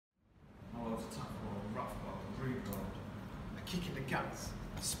kick in the guts,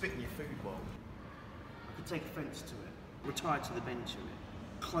 spit in your food bowl. I could take offence to it, retire to the bench of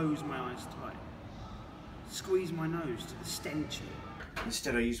it, close my eyes tight, squeeze my nose to the stench of it.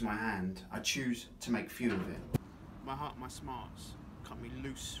 Instead I use my hand, I choose to make few of it. My heart, my smarts, cut me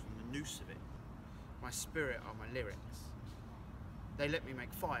loose from the noose of it. My spirit are my lyrics. They let me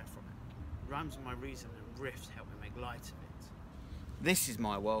make fire from it. Rhymes are my reason and riffs help me make light of it. This is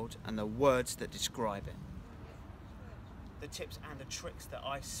my world and the words that describe it. The tips and the tricks that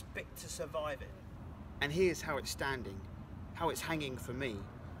I spit to survive it. And here's how it's standing, how it's hanging for me.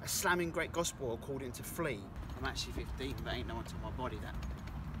 A slamming great gospel according to Flea. I'm actually 15, but ain't no one told my body that.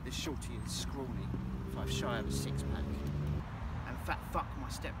 This shorty is scrawny, 5 shy of a 6-pack. And fat fuck my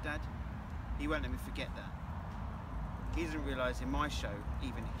stepdad, he won't let me forget that. He doesn't realise in my show,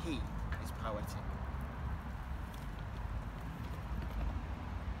 even he is poetic.